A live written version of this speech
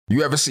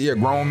You ever see a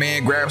grown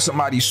man grab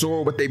somebody's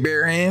sword with their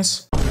bare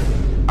hands?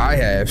 I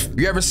have.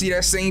 You ever see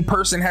that same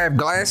person have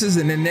glasses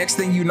and the next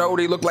thing you know,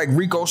 they look like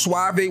Rico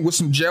Suave with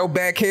some gel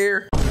back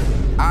hair?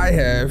 I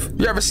have.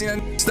 You ever seen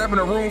a step in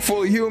a room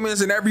full of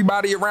humans and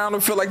everybody around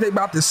them feel like they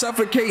about to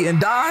suffocate and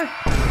die?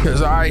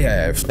 Because I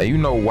have. And you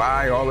know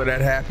why all of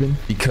that happened?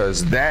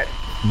 Because that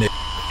nigga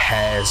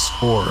has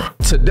aura.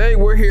 Today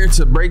we're here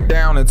to break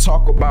down and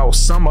talk about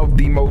some of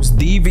the most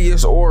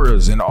devious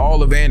auras in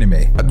all of anime.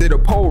 I did a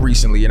poll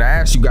recently and I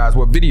asked you guys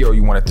what video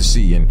you wanted to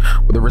see, and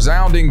with a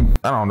resounding,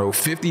 I don't know,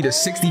 50 to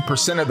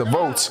 60% of the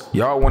votes,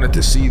 y'all wanted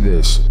to see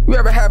this. You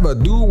ever have a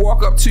dude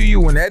walk up to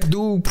you and that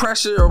dude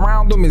pressure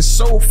around them is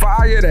so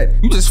fire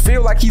that you just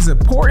feel like he's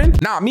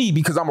important? Not me,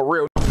 because I'm a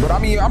real, but I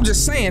mean, I'm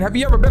just saying, have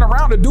you ever been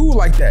around a dude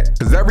like that?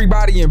 Because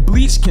everybody in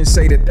Bleach can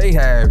say that they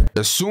have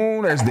as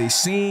soon as they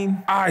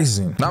seen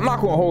Aizen. Now, I'm not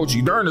gonna hold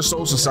you, during the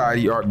Soul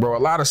Society arc, bro, a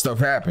lot of stuff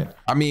happened.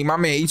 I mean, my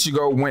man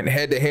Ichigo went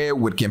head to head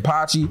with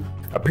Kenpachi.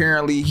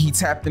 Apparently he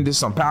tapped into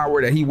some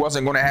power that he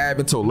wasn't going to have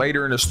until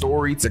later in the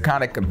story to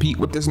kind of compete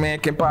with this man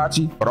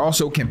Kenpachi, but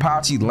also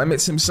Kenpachi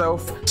limits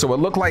himself. So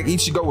it looked like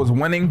Ichigo was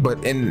winning,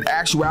 but in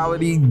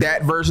actuality,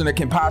 that version of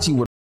Kenpachi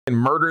would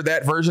murder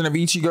that version of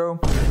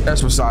Ichigo.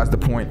 That's besides the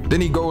point.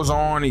 Then he goes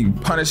on, he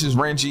punishes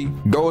Renji,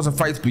 goes and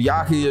fights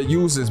Byakuya,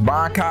 uses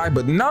Bankai,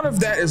 but none of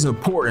that is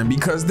important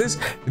because this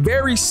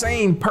very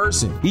same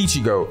person,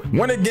 Ichigo,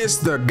 went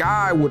against the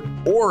guy with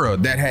aura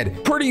that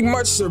had pretty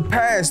much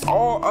surpassed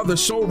all other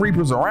Soul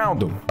Reapers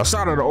around him.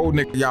 Aside of the old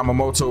nigga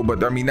Yamamoto,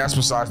 but I mean, that's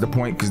besides the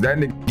point because that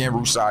nigga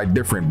Genru side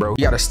different, bro.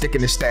 He got a stick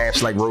in his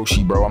stash like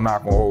Roshi, bro. I'm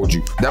not gonna hold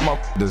you. That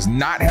motherfucker does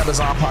not have a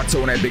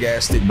Zanpakuto in that big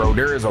ass stick, bro.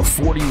 There is a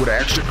 40 with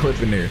an extra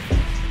clip in there.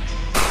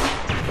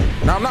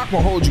 Now, I'm not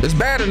gonna hold you. It's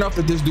bad enough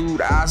that this dude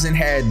Aizen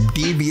had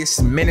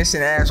devious,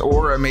 menacing ass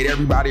aura, made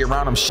everybody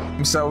around him shit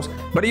themselves,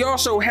 but he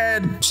also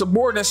had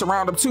subordinates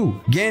around him too,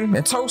 Gen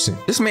and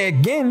Tosin. This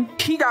man Gen,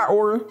 he got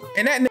aura,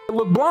 and that nigga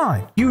look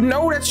blind. You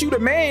know that you the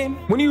man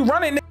when you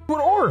running with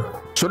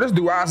aura. So this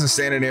dude Aizen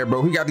standing there,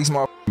 bro, he got these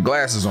motherfucking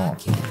glasses on.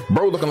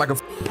 Bro looking like a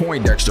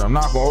Poindexter, I'm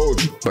not gonna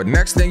hold you. But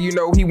next thing you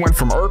know, he went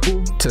from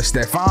Urkel to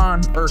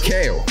Stefan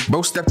Urkel.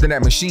 Both stepped in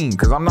that machine,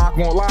 because I'm not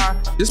gonna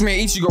lie, this man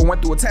Ichigo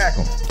went to attack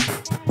him.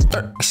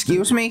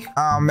 Excuse me,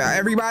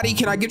 everybody,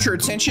 can I get your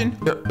attention?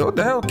 What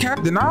the hell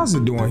Captain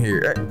Aizen doing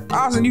here?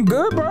 Aizen, you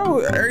good, bro?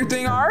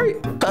 Everything all right?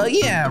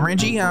 Yeah,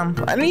 Renji,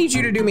 I need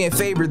you to do me a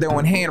favor though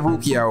and hand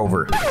Rukia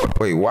over.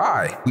 Wait,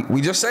 why?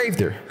 We just saved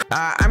her.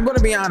 I'm gonna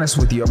be honest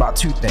with you about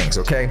two things,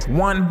 okay?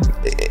 One,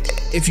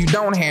 if you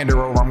don't hand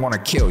her over, I'm gonna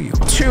kill you.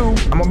 Two,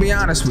 I'm gonna be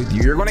honest with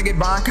you, you're gonna get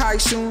Bankai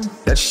soon.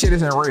 That shit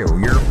isn't real.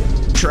 You're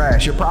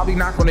trash. You're probably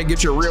not gonna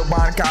get your real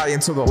Bankai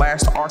until the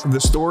last arc of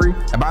the story.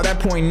 And by that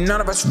point,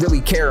 none of us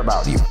really care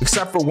about you,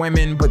 except for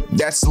women, but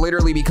that's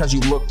literally because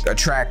you look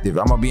attractive.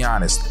 I'm gonna be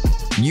honest.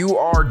 You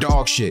are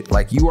dog shit.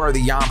 Like, you are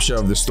the Yamcha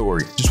of the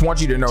story. Just want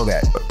you to know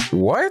that.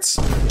 What?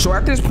 So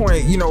at this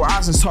point, you know,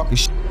 Aizen's talking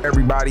shit to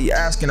everybody,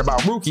 asking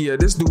about Rukia.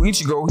 This dude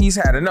Ichigo, he's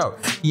had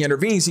enough. He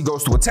intervenes, he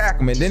goes to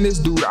attack him, and then this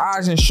dude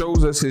Aizen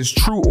shows us his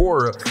true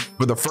aura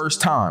for the first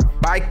time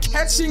by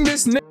catching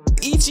this nigga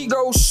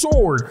Ichigo's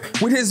sword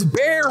with his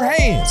bare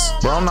hands.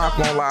 Bro, I'm not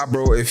gonna lie,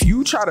 bro. If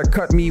you try to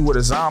cut me with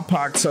a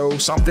Zanpakuto,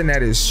 something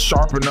that is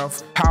sharp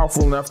enough,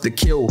 powerful enough to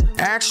kill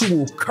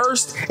actual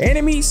cursed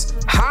enemies,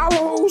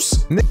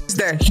 hollows, niggas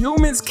that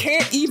humans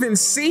can't even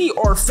see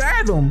or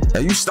fathom,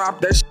 and you stop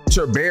that shit with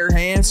your bare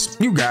hands,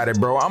 you got it,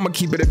 bro. I'm gonna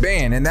keep it a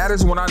band. And that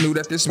is when I knew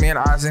that this man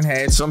Aizen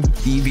had some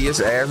devious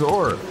ass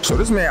aura. So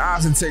this man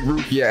Aizen take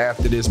Rukia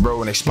after this,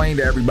 bro, and explain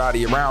to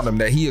everybody around him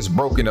that he has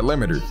broken the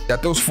limiter,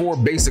 that those 4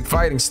 basic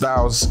fighting styles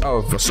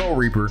of a Soul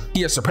Reaper,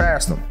 he has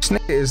surpassed them. This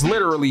nigga is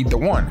literally the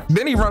one.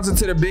 Then he runs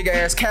into the big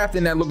ass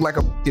captain that looked like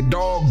a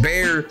dog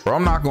bear. Bro,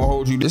 I'm not gonna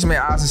hold you. This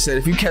man Aizen said,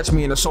 if you catch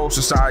me in the Soul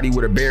Society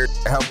with a bear,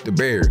 help the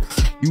bear.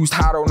 Used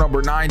Hado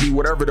number 90,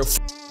 whatever the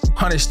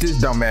punish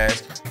this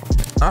dumbass.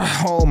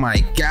 Oh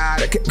my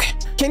God.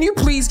 Can you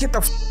please get the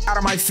out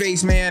of my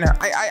face, man?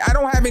 I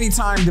don't have any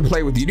time to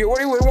play with you. What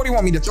do you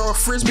want me to throw a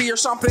frisbee or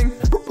something?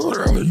 What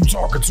the hell are you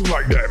talking to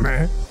like that,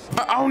 man?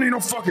 I don't need no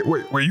fucking,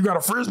 wait, you got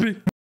a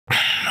frisbee?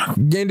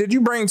 Again, did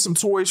you bring some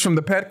toys from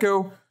the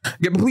Petco?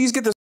 Yeah, please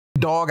get this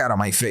dog out of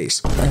my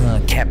face.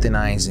 Captain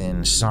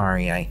Aizen,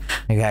 sorry, I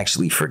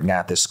actually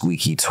forgot the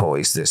squeaky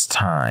toys this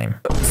time.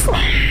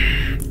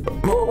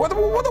 What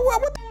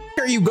the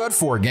are you good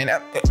for again?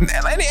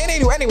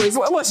 Anyways,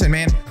 listen,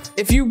 man.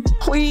 If you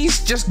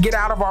please just get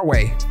out of our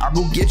way, I'll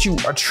go get you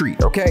a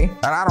treat, okay?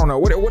 And I don't know,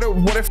 what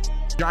if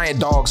giant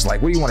dogs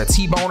like? What do you want, a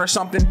T-bone or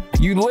something?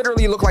 You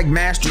literally look like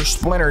Master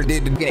Splinter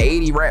did to get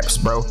 80 reps,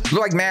 bro. You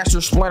look like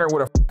Master Splinter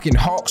with a fucking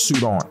Hulk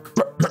suit on.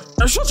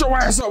 Shut your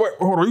ass up. Wait,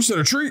 hold on, you said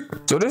a treat?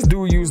 So this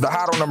dude used the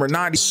Hado number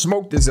 90,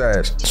 smoked his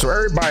ass. So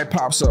everybody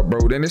pops up,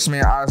 bro. Then this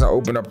man Aizen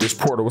opened up this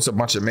portal with a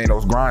bunch of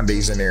Manos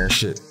Grandes in there and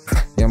shit.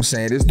 know what I'm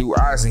saying? This dude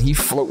Aizen, he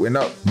floating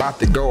up, about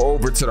to go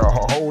over to the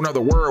whole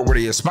nother world where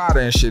the Espada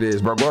and shit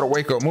is, bro. Go to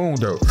Wake Up Moon,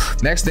 though.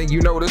 Next thing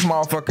you know, this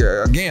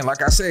motherfucker, again,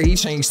 like I said, he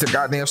changed to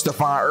goddamn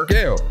Stefan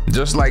Urkel.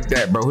 Just like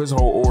that, bro. His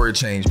whole aura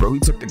changed, bro. He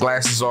took the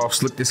glasses off,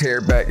 slicked his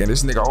hair back, and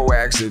this nigga whole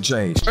accent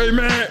changed. Hey,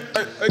 man.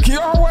 Hey, can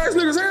y'all whole ass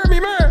niggas hear me,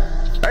 man?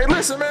 Hey,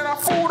 listen, man, I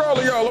fooled all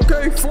of y'all,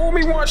 okay? Fool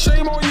me once,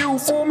 shame on you.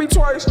 Fool me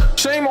twice,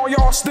 shame on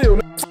y'all still.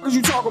 What the fuck is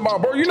you talking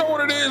about, bro? You know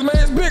what it is, man.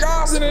 It's Big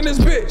Aizen in this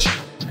bitch.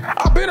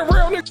 I've been a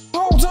real nigga the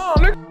whole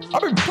time, nigga.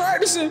 I've been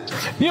practicing,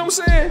 you know what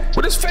I'm saying?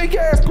 With this fake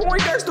ass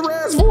Poindexter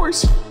ass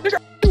voice. Nigga, I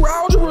do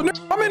algebra,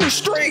 nigga. I'm in the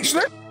streets,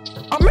 nigga.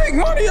 I make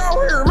money out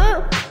here,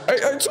 man. Hey,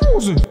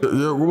 Tuesday.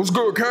 Yeah, what's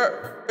good, Cat?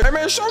 Hey,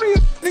 man, show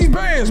these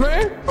bands,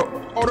 man.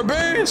 Oh, the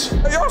bands?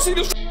 Hey, y'all see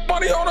this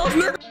money on us,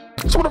 nigga?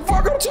 That's what the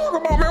fuck I'm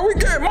talking about, man. We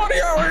get money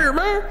out here,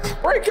 man.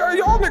 Break out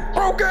y'all niggas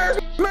broke ass,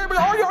 man.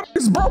 All y'all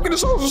niggas broke in the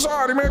social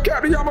society, man.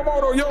 Captain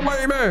Yamamoto, your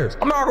lame ass.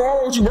 I'm not gonna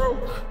hold you, bro.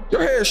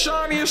 Your head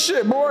shiny as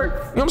shit, boy. You know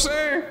what I'm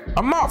saying?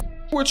 I'm not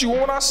with you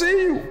when I see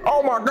you.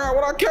 Oh my God,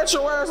 when I catch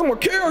your ass, I'm gonna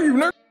kill you,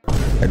 nigga.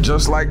 And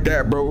just like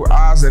that, bro,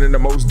 Aizen in the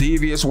most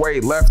devious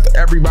way left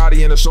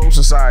everybody in the soul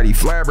society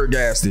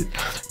flabbergasted.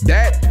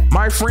 That,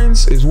 my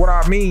friends, is what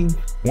I mean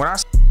when I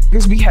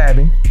niggas be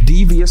having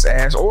devious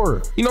ass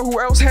aura. You know who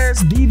else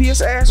has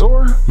devious ass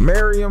aura?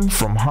 Miriam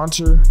from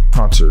Hunter x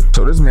Hunter.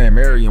 So this man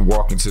Miriam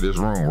walk into this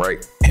room,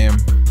 right?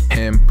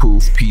 Him,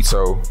 Poof, Pito,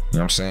 you know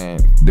what I'm saying?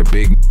 The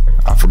big,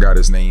 I forgot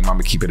his name,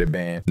 I'ma keep it a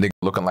band. Nigga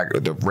looking like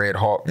the Red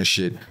Hawk and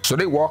shit. So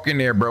they walk in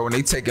there, bro, and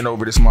they taking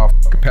over this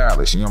motherfucking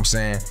palace, you know what I'm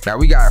saying? Now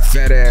we got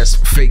fat ass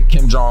fake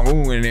Kim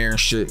Jong-un in there and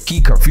shit.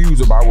 He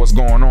confused about what's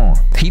going on.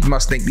 He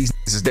must think these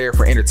is there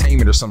for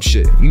entertainment or some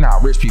shit. You know how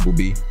rich people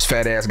be. His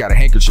fat ass got a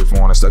handkerchief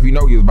on and stuff. You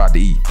know he was about to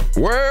eat.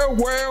 Well.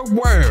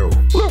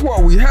 Look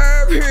what we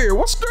have here.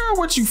 What's good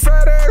with you,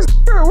 fat ass?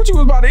 What, you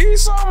was about to eat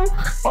something?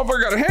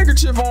 Motherfucker got a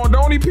handkerchief on,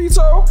 don't he,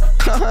 Pito?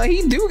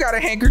 He do got a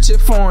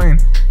handkerchief on.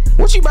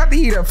 What you about to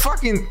eat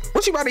what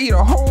you about to eat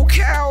a whole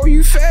cow,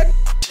 you fat?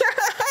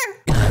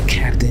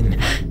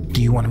 Captain,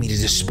 do you want me to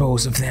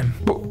dispose of them?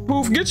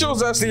 Poof, get your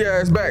zesty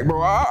ass back,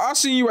 bro. I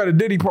seen you at a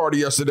Diddy party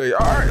yesterday. All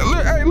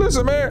right, hey,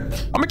 listen, man.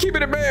 I'm gonna keep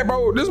it a band,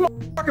 bro. This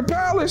motherfucking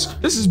palace,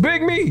 this is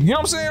Big Me. You know what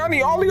I'm saying? I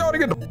need all of y'all to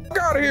get the fuck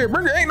out of here.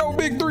 Ain't no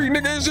Big Three,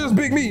 nigga. It's just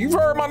Big Me. You've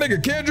heard my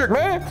nigga Kendrick,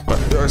 man.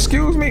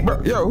 Excuse me,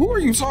 bro. Yo, who are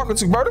you talking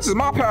to, bro? This is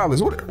my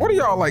palace. What are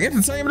y'all like,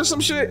 entertainment or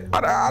some shit?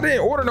 I didn't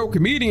order no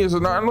comedians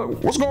or nothing.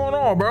 Look, what's going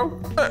on, bro?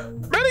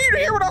 Man, you didn't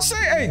hear what I said?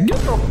 Hey, get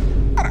the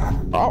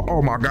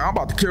oh my God, I'm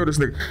about to kill this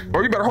nigga.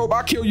 Bro, you better hope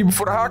I kill you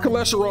before the high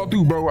cholesterol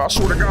do, bro. I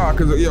swear to God,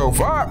 cause yo, if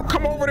I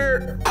come over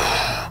there,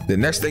 the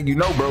next thing you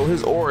know, bro,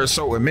 his aura is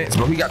so immense,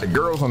 bro. He got the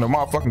girls on the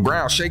motherfucking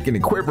ground shaking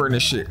and quivering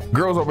and shit.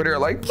 Girls over there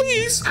like,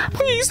 please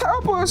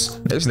help us.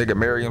 This nigga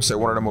Miriam said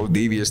one of the most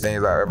devious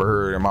things I ever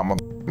heard in my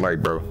life,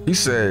 bro. He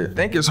said,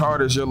 think as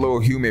hard as your little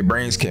human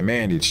brains can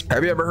manage.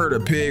 Have you ever heard a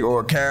pig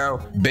or a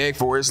cow beg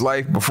for its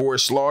life before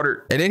it's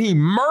slaughtered? And then he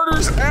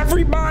murders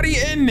everybody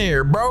in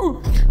there,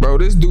 bro. Bro,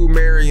 this dude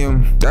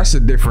Miriam, that's a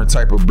different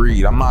type of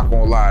breed. I'm not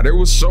gonna lie. There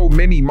was so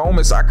many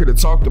moments I could have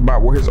talked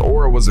about where his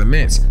aura was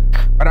immense.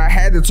 But I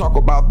had to talk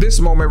about this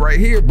moment right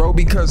here, bro,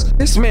 because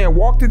this man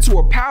walked into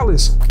a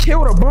palace,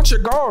 killed a bunch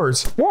of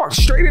guards, walked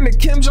straight into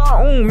Kim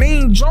Jong-un,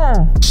 Mean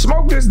Jong,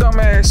 smoked his dumb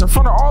ass in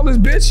front of all his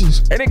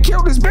bitches, and then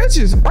killed his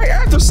bitches right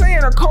after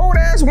saying a cold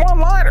ass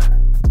one-liner.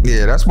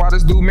 Yeah, that's why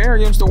this dude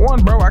Miriam's the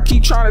one, bro. I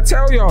keep trying to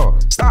tell y'all,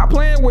 stop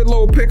playing with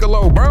Lil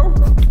Piccolo, bro.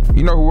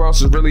 You know who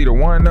else is really the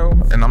one, though?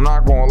 And I'm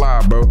not gonna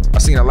lie, bro. I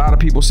seen a lot of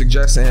people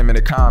suggesting him in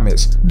the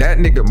comments. That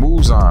nigga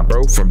Muzan,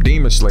 bro, from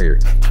Demon Slayer.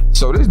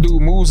 So this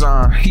dude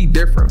Muzan, he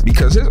different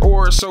because his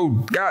aura is so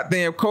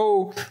goddamn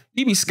cold.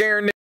 He be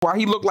scaring niggas while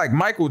he look like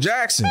Michael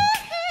Jackson.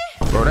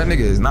 Bro, that nigga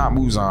is not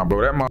Muzan,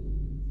 bro. That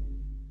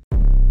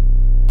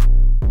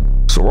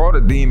So all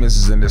the demons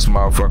is in this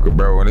motherfucker,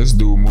 bro, and this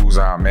dude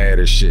Muzan mad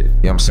as shit. You know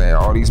what I'm saying?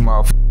 All these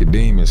motherfucking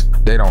demons,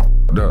 they don't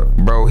f***ed up.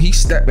 Bro, he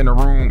stepped in the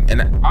room,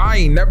 and I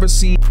ain't never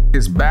seen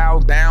this bow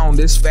down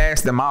this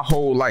fast in my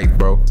whole life,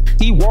 bro.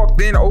 He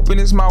walked in,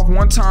 opened his mouth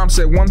one time,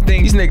 said one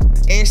thing. These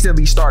niggas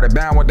instantly started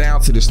bowing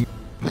down to this.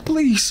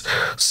 Please,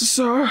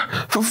 sir,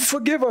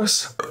 forgive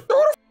us.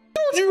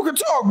 You can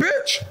talk,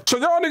 bitch. So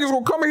y'all niggas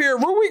gonna come in here.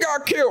 Rui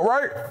got killed,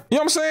 right? You know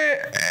what I'm saying?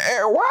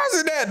 And why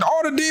is it that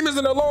all the demons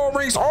in the lower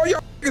ranks, all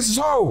y'all niggas is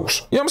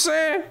hoes? You know what I'm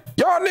saying?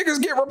 Y'all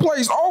niggas get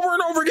replaced over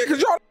and over again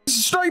because y'all niggas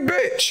is straight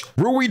bitch.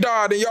 Rui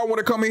died and y'all want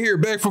to come in here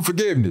and beg for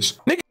forgiveness.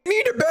 Nigga, you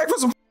need to beg for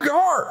some fucking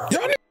heart.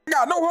 Y'all niggas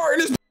got no heart in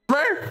this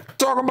man.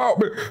 Talking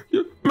about,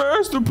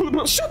 master,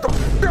 shut the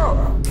fuck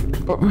up.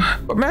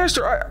 But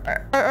master,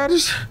 I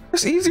just,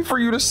 it's easy for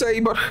you to say,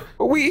 but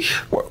we,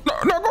 no,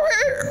 go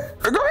ahead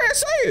and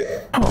say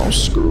it. Oh, I'm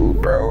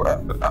screwed, bro.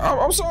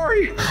 I'm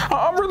sorry.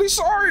 I'm really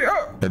sorry.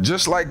 And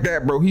just like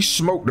that, bro, he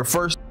smoked the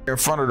first in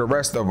front of the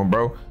rest of them,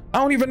 bro. I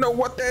don't even know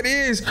what that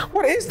is.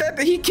 What is that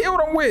he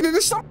killed him with?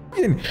 Did some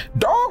fucking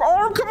dog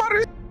arm come out of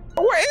this?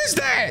 What is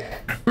that?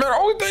 Man, the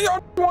only thing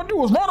y'all want to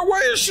do is run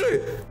away and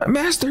shit.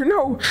 Master,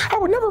 no, I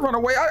would never run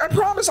away. I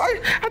promise.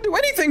 I'd do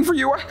anything for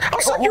you.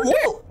 I'll suck your dick.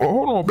 Oh,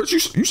 hold on,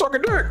 bitch. You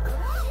sucking dick.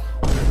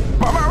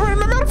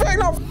 Matter of fact,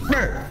 no,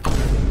 man.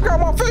 Got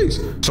my face.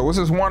 So it's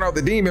this one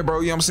other demon, bro.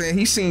 You know what I'm saying?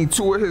 He seen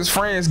 2 of his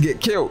friends get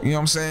killed. You know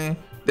what I'm saying?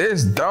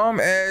 This dumb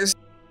ass,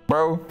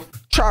 bro,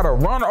 try to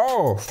run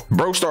off.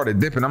 Bro started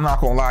dipping. I'm not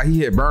gonna lie. He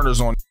hit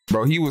burners on,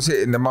 bro. He was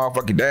hitting the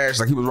motherfucking dash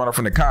like he was running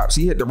from the cops.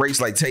 He hit the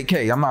race like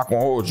TK. I'm not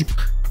gonna hold you.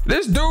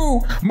 This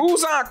dude,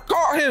 Muzan,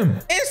 caught him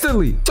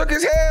instantly, took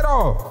his head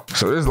off.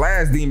 So this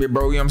last demon,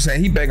 bro, you know what I'm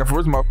saying? He begging for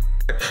his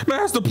motherfucker.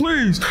 Master,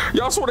 please.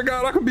 Y'all swear to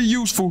God, I can be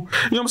useful.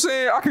 You know what I'm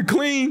saying? I can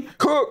clean,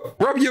 cook,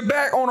 rub your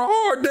back on the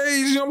hard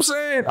days. You know what I'm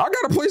saying? I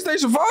got a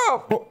PlayStation 5.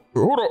 Oh,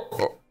 hold up.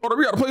 Hold up,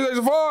 you got a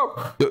PlayStation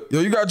 5?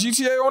 Yo, you got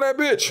GTA on that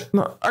bitch?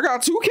 No, I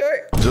got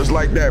 2K. Just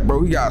like that,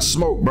 bro. He got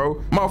smoked, bro.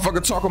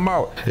 Motherfucker talking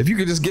about, if you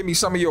could just give me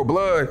some of your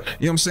blood, you know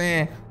what I'm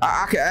saying?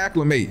 I could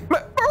acclimate.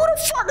 Man, who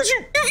the fuck is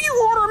you?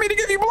 You ordering me to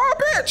give you blood,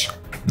 bitch?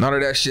 None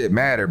of that shit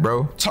mattered,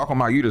 bro. Talking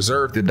about you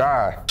deserve to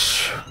die.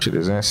 Shit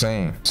is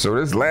insane. So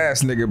this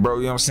last nigga, bro,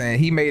 you know what I'm saying?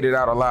 He made it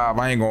out alive.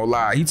 I ain't gonna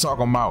lie. He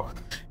talking about,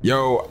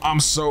 yo, I'm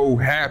so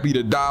happy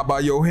to die by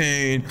your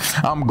hand.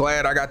 I'm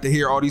glad I got to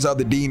hear all these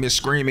other demons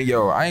screaming.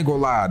 Yo, I ain't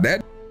gonna lie.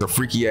 That a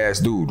freaky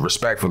ass dude,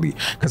 respectfully.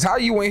 Cause how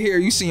you in here,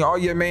 you seen all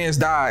your mans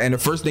die, and the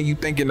first thing you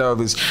thinking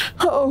of is,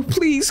 oh,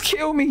 please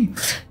kill me.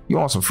 You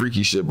on some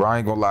freaky shit, bro. I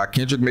ain't gonna lie.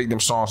 Kendrick make them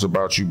songs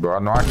about you, bro. I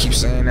know I keep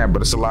saying that,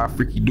 but it's a lot of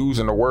freaky dudes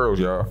in the world,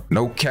 y'all.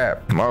 No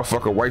cap.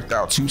 Motherfucker wiped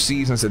out 2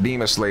 seasons of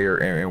Demon Slayer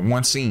in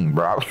 1 scene,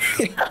 bro.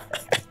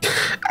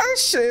 That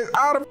shit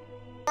out of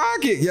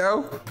pocket,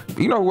 yo.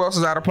 You know who else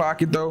is out of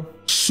pocket, though?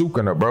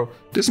 Sukuna, bro.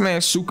 This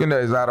man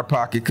Sukuna is out of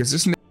pocket because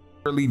this nigga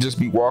really just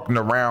be walking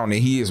around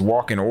and he is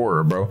walking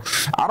aura, bro.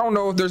 I don't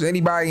know if there's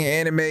anybody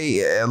in anime,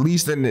 at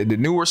least in the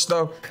newer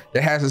stuff,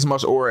 that has as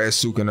much aura as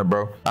Sukuna,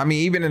 bro. I mean,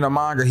 even in the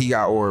manga, he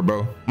got aura,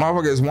 bro.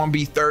 Motherfucker is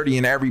 1B30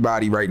 in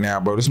everybody right now,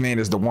 bro. This man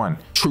is the one,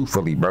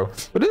 truthfully, bro.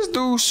 But this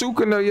dude,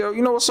 Sukuna, yo,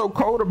 you know what's so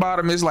cold about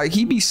him is like,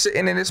 he be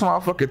sitting in this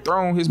motherfucking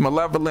throne, his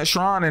malevolent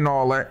shrine and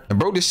all that. And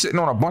bro just sitting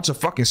on a bunch of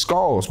fucking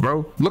skulls,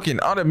 bro, looking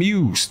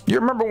unamused. You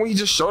remember when he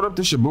just showed up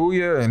to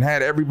Shibuya and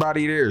had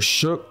everybody there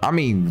shook? I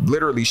mean,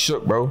 literally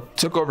shook, bro.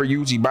 Took over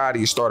Yuji's body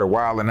and started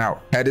wilding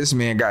out. Had this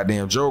man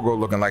goddamn Jogo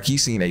looking like he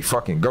seen a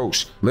fucking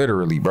ghost.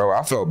 Literally, bro.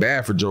 I felt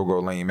bad for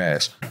Jogo lame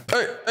ass.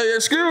 Hey,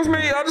 excuse me.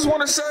 I just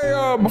want to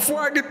say, before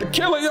I get to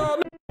killing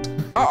y'all,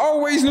 I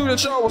always knew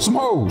that y'all was some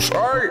hoes,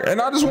 all right?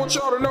 And I just want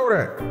y'all to know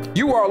that.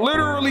 You are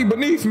literally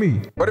beneath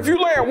me. But if you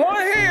land 1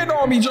 hand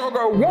on me,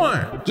 Jogo,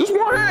 1, just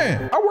 1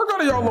 hand, I work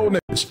under y'all little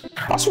niggas.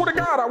 I swear to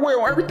God, I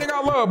will on everything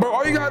I love, bro.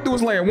 All you gotta do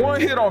is land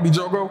 1 hit on me,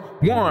 Jogo.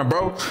 1,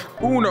 bro.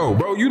 Uno,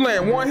 bro. You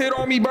land 1 hit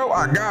on me, bro,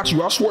 I got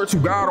you. I swear to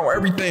God on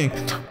everything,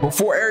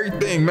 before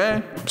everything,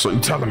 man. So you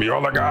telling me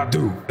all I gotta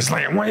do is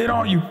land 1 hit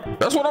on you?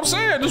 That's what I'm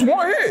saying, just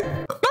 1 hit.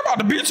 I'm about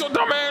to beat your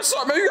dumb ass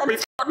up, man. You got me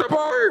fucked up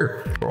out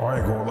here. Bro, I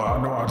ain't gonna lie.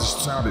 I know I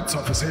just sounded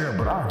tough as hell,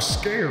 but I'm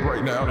scared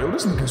right now. Yo,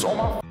 this nigga's on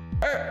my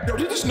head. Yo,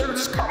 did this nigga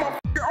just cut my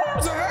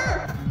arms in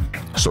half?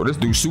 So this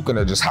dude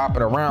Sukuna just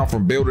hopping around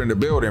from building to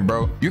building,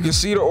 bro. You can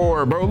see the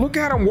aura, bro. Look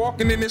at him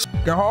walking in this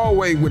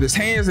hallway with his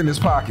hands in his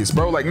pockets,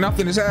 bro, like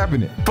nothing is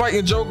happening.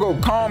 Fighting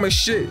Jogo calm as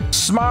shit,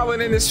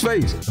 smiling in his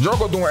face.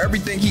 Jogo doing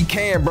everything he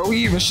can, bro.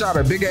 He even shot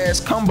a big ass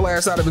cum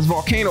blast out of his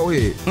volcano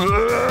head.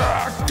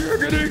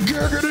 Giggity,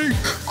 giggity,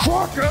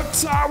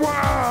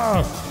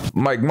 Krakatawa.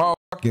 Like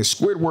motherfucking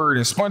Squidward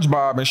and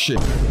SpongeBob and shit.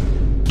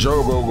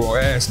 Jogo go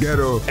ask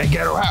Ghetto, hey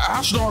Ghetto,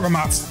 how strong am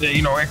I,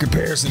 you know, in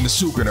comparison to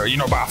Sukuna, you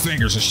know, by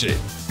fingers and shit?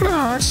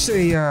 I'd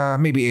say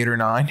maybe 8 or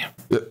 9.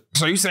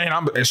 So you saying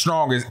I'm as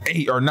strong as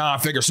 8 or 9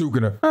 figure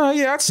Sukuna?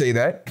 Yeah, I'd say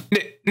that.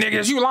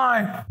 Niggas, you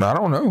lying? I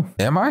don't know.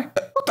 Am I?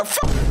 What the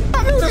fuck?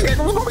 I knew this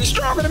nigga was gonna be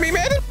stronger than me,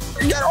 man.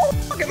 You got all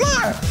fucking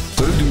lying.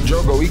 So this dude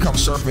Jogo, he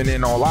comes surfing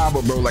in on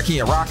lava, bro, like he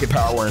in rocket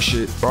power and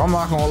shit. Bro, I'm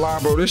not gonna lie,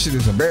 bro, this shit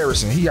is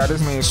embarrassing. He got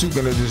this man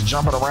Sukuna just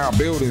jumping around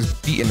buildings,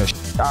 beating the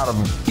shit out of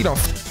him. He don't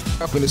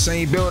up in the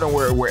same building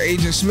where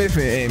Agent Smith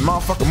and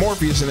motherfucking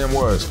Morpheus and them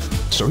was.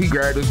 So he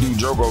grabbed this dude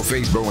Jogo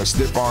face, bro, and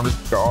stiff armed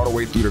this all the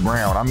way through the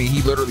ground. I mean,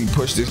 he literally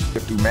pushed this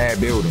through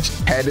mad buildings.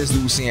 Had this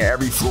dude seeing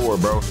every floor,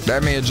 bro.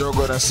 That man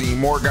Jogo done seen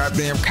more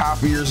goddamn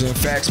copiers and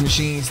fax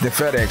machines than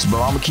FedEx,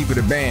 bro. I'm gonna keep it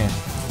a band.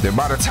 Then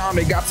by the time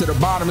they got to the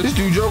bottom, this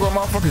dude Jogo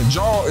motherfucking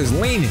jaw is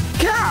leaning.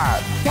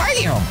 God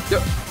damn.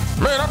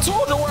 Man, I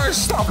told your ass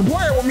to stop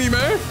playing with me,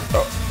 man.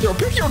 Yo,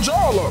 pick your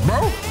jaw up,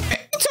 bro. Man,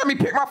 you tell me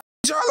pick my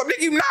jaw up,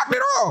 nigga, you knocked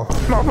it off.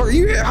 Motherfucker,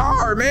 you hit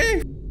hard,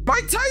 man.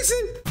 Mike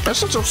Tyson? Man,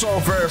 shut your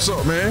soft ass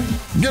up, man.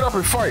 Get up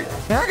and fight.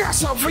 Man, I got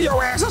something for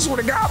your ass. I swear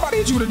to God, I'm about to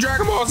hit you with a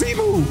Dragon Ball Z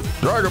move.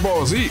 Dragon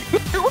Ball Z?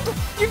 What the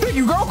f? You think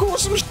you Goku or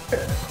some shit?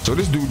 So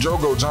this dude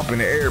Jogo jump in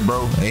the air,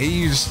 bro, and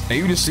you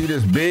just see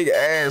this big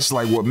ass,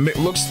 like what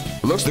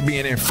looks to be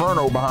an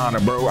inferno behind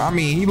him, bro. I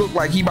mean, he looked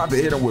like he about to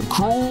hit him with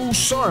cruel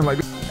sun, like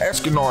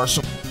Escanor or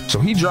some So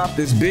he dropped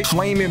this big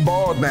flaming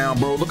ball down,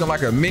 bro, looking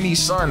like a mini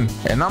sun.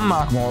 And I'm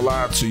not gonna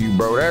lie to you,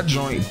 bro. That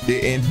joint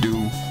didn't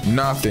do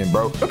nothing,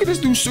 bro. Look at this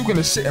dude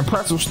Sukuna sitting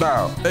pretzel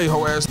style. Hey,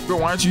 ho ass,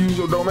 why don't you use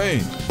your domain?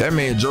 That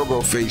man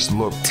Jogo face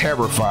looked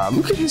terrified.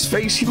 Look at his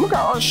face. Look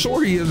how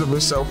unsure he is of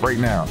himself right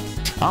now.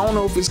 I don't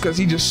know if it's because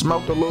he just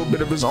smelled a little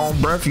bit of his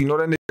own breath. You know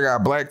that nigga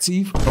got black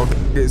teeth. Or that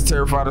nigga is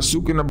terrified of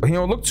Sukuna. He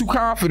don't look too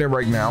confident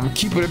right now. I'm gonna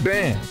keep it a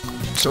band.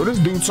 So this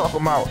dude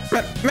talking about,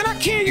 man, I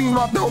can't use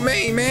my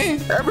domain, man.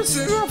 Ever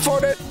since I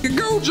fought that nigga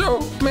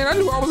Gojo, man, I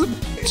knew I was a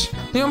bitch. You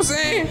know what I'm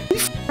saying? He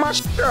f***ed my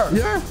shit up,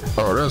 yeah?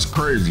 Oh, that's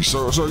crazy.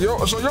 So your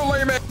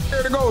lame ass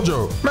scared of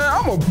Gojo. Man,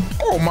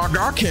 oh my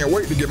God, I can't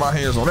wait to get my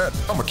hands on that.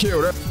 I'ma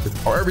kill that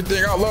or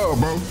everything I love,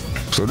 bro.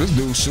 So this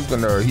dude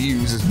Sukuna, he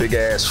uses big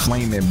ass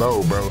flaming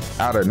bow, bro,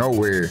 out of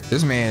nowhere.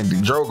 This man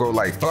Drogo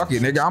like, fuck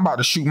it, nigga, I'm about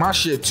to shoot my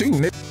shit too,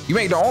 nigga. You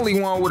ain't the only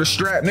one with a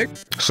strap,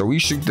 nigga. So we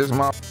shoot this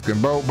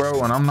motherfucking bow,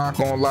 bro, and I'm not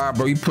gonna lie,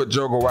 bro, he put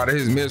Jogo out of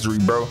his misery,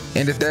 bro.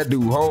 Ended that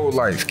dude whole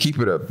life. Keep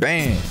it a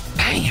band.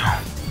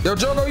 Damn. Yo,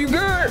 Jogo, you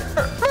good?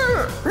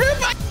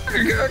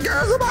 Good,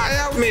 guys, somebody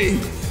help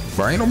me.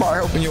 Bro, ain't nobody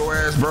helping your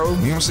ass, bro. You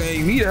know what I'm saying?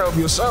 You need to help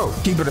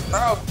yourself. Keep it a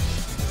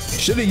thousand.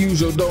 Should've used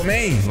your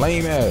domain,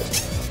 lame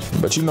ass.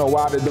 But you know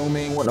why the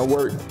domain wouldn't have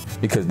worked?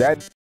 Because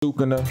that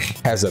Sukuna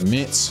has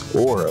immense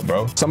aura,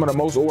 bro. Some of the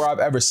most aura I've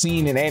ever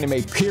seen in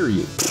anime,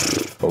 period.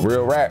 But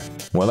real rap,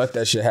 well, let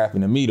that shit happen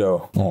to me,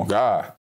 though. Oh, God.